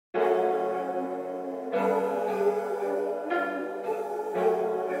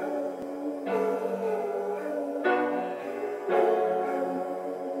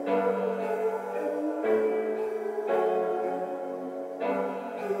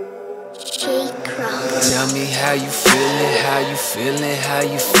Tell me how you feeling, how you feeling, how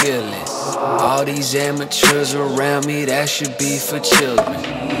you feeling. All these amateurs around me, that should be for children.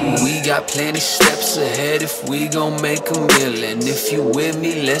 We got plenty steps ahead if we gon' make a million. If you with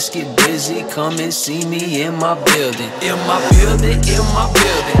me, let's get busy. Come and see me in my building. In my building, in my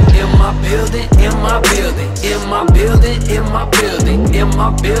building, in my building, in my building, in my building, in my building, in my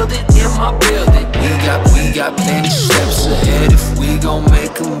building, in my building. We got plenty steps ahead if we gon'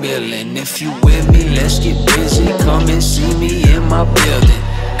 make a million. If you with me, let's get busy. Come and see me in my building.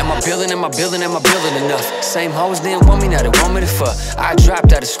 Am I building, am I building, am I building enough? Same hoes didn't want me, now they want me to fuck. I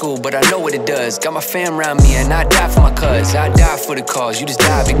dropped out of school, but I know what it does. Got my fam around me and I die for my cuz. I die for the cause, you just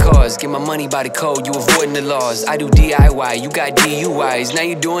die because. Get my money by the code, you avoiding the laws. I do DIY, you got DUIs. Now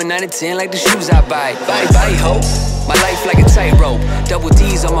you doing 9 to 10 like the shoes I buy. Bye, ho. My life like a tightrope. Double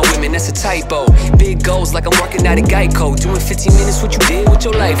D's on my women, that's a typo. Big goals like I'm working out at Geico. Doing 15 minutes what you did with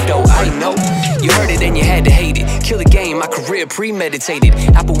your life though. I know, you heard it and you had to hate it. Kill the game, my career premeditated.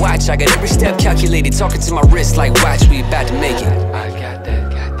 Apple Watch, I got every step calculated. Talking to my wrist like watch, we about to make it. I got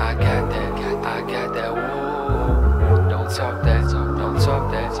that, I got that, I got that, woo. Don't talk that, don't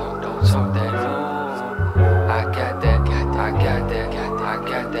talk that, don't talk that, woo. I got that, I got that, I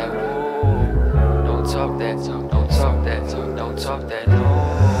got that, woo. Don't talk that, don't talk that, no.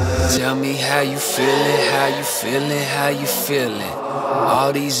 Tell me how you feeling, how you feeling, how you feeling.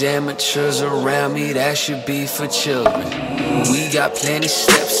 All these amateurs around me, that should be for children. We got plenty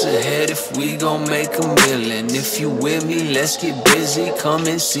steps ahead if we gon' make a million. If you with me, let's get busy. Come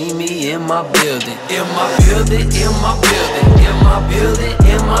and see me in my building. In my building, in my building, in my building,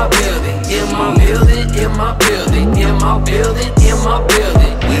 in my building, in my building, in my building, in my building, in my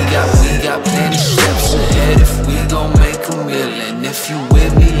building. We got plenty steps ahead if we gon' make a million. If you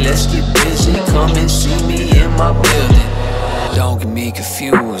with me, let's get busy. Come and see me in my building. Don't get me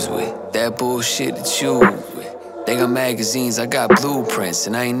confused with that bullshit that you with. They got magazines, I got blueprints,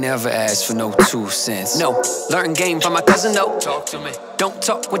 and I ain't never asked for no 2 cents. No, learn game from my cousin, no. Talk to me. Don't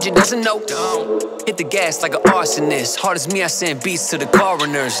talk what you doesn't know. Don't. Hit the gas like an arsonist. Hard as me, I send beats to the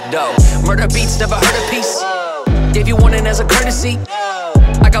coroner's dough. Murder beats, never heard a piece. If you want it as a courtesy,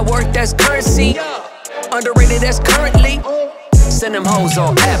 I got work that's currency. Underrated that's currently. Send them hoes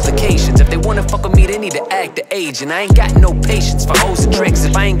all applications. If they wanna fuck with me, they need to act the age. And I ain't got no patience for hoes and tricks.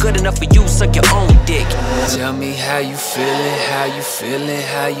 If I ain't good enough for you, suck your own dick. Tell me how you feeling, how you feeling,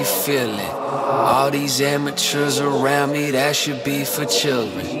 how you feeling. All these amateurs around me, that should be for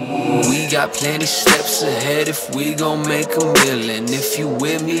children. We got plenty steps ahead if we gon' make a million. If you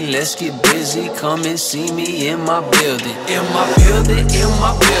with me, let's get busy. Come and see me in my building. In my building, in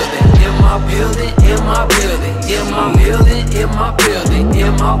my building, in my building, in my building, in my building, in my building,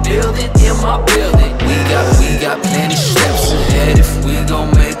 in my building, in my building. We got plenty steps ahead if we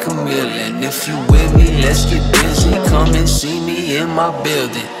gon' make a million. If you with me, let's get busy. Come and see me in my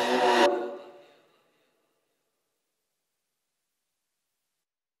building.